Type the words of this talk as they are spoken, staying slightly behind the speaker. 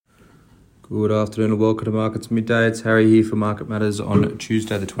Good afternoon and welcome to Markets Midday. It's Harry here for Market Matters on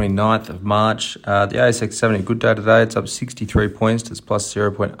Tuesday the 29th of March. The ASX is having a good day today. It's up 63 points. It's plus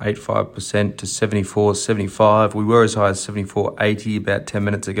 0.85% to 74.75. We were as high as 74.80 about 10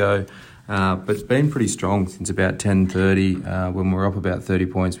 minutes ago, but it's been pretty strong since about 10.30. When we were up about 30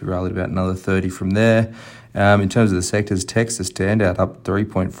 points, we rallied about another 30 from there. In terms of the sectors, tech's the standout, up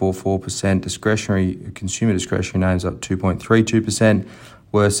 3.44%. Consumer discretionary names up 2.32%.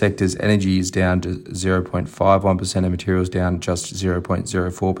 Worst sectors, energy is down to 0.51% and materials down just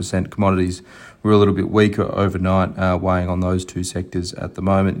 0.04%. Commodities were a little bit weaker overnight, weighing on those two sectors at the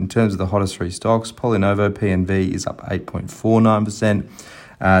moment. In terms of the hottest three stocks, PolyNovo, PNV is up 8.49%.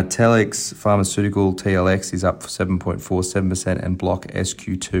 Telex, Pharmaceutical, TLX is up 7.47% and Block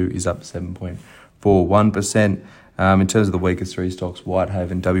SQ2 is up 7.41%. In terms of the weakest three stocks,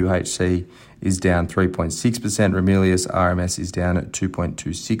 Whitehaven, WHC is down 3.6%, Ramelius, RMS is down at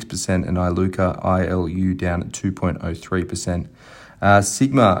 2.26%, and Iluka, ILU down at 2.03%.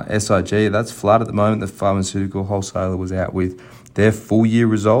 Sigma, SIG, that's flat at the moment. The pharmaceutical wholesaler was out with their full year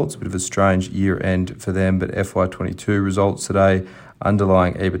results, a bit of a strange year end for them, but FY22 results today,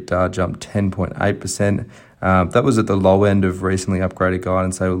 underlying EBITDA jumped 10.8%. That was at the low end of recently upgraded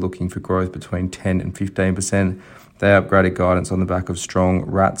guidance. They were looking for growth between 10 and 15%. They upgraded guidance on the back of strong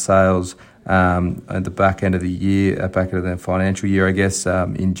RAT sales at the back end of the year, back end of their financial year, I guess,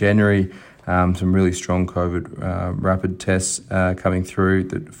 in January. Some really strong COVID rapid tests coming through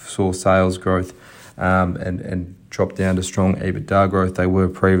that saw sales growth and dropped down to strong EBITDA growth. They were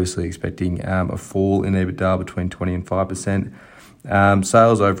previously expecting a fall in EBITDA between 20 and 5%.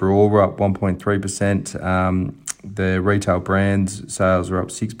 Sales overall were up 1.3%. The retail brands sales were up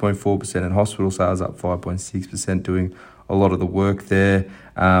 6.4% and hospital sales up 5.6%, doing a lot of the work there.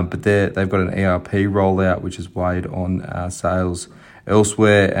 But they've got an ERP rollout, which has weighed on sales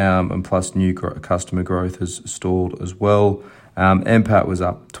elsewhere, and plus new customer growth has stalled as well. NPAT was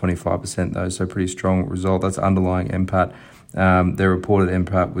up 25% though, so pretty strong result. That's underlying NPAT. Their reported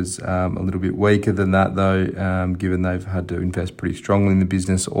NPAT was a little bit weaker than that though, given they've had to invest pretty strongly in the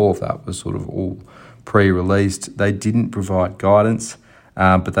business. All of that was sort of all pre-released. They didn't provide guidance,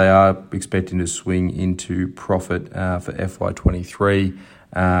 but they are expecting to swing into profit for FY23.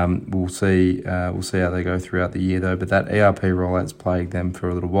 We'll see how they go throughout the year though. But that ERP rollout's plagued them for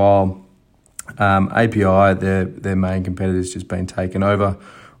a little while. API, their main competitor's just been taken over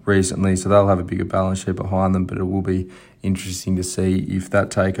recently, so they'll have a bigger balance sheet behind them. But it will be interesting to see if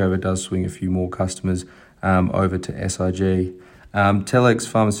that takeover does swing a few more customers over to SIG. Telex,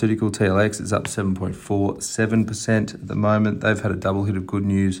 Pharmaceutical, TLX is up 7.47% at the moment. They've had a double hit of good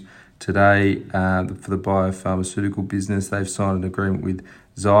news today for the biopharmaceutical business. They've signed an agreement with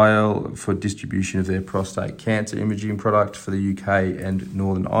Xial for distribution of their prostate cancer imaging product for the UK and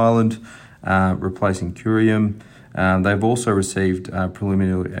Northern Ireland, replacing Curium. They've also received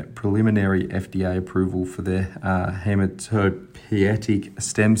preliminary FDA approval for their hematopoietic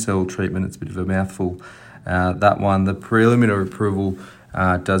stem cell treatment. It's a bit of a mouthful. That one, the preliminary approval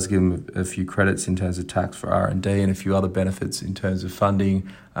does give them a few credits in terms of tax for R&D and a few other benefits in terms of funding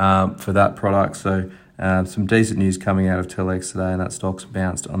for that product. So some decent news coming out of Telex today, and that stock's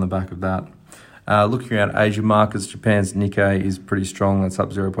bounced on the back of that. Looking at Asian markets, Japan's Nikkei is pretty strong. That's up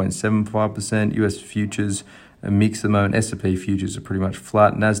 0.75%. US futures a mix at the moment. S&P futures are pretty much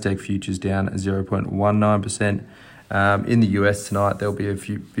flat. Nasdaq futures down at 0.19%. In the US tonight, there'll be a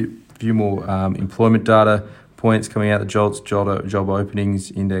few more employment data points coming out. The job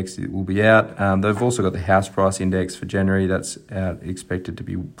openings index will be out. They've also got the house price index for January. That's expected to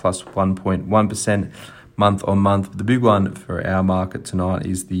be plus 1.1% month on month. The big one for our market tonight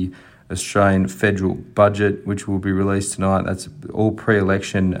is the Australian federal budget, which will be released tonight. That's all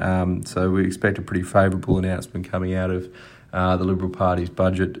pre-election, so we expect a pretty favourable announcement coming out of the Liberal Party's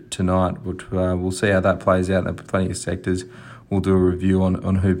budget tonight. But we'll see how that plays out. There are plenty of sectors. We'll do a review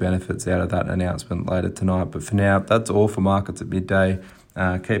on who benefits out of that announcement later tonight. But for now, that's all for markets at midday.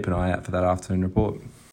 Keep an eye out for that afternoon report.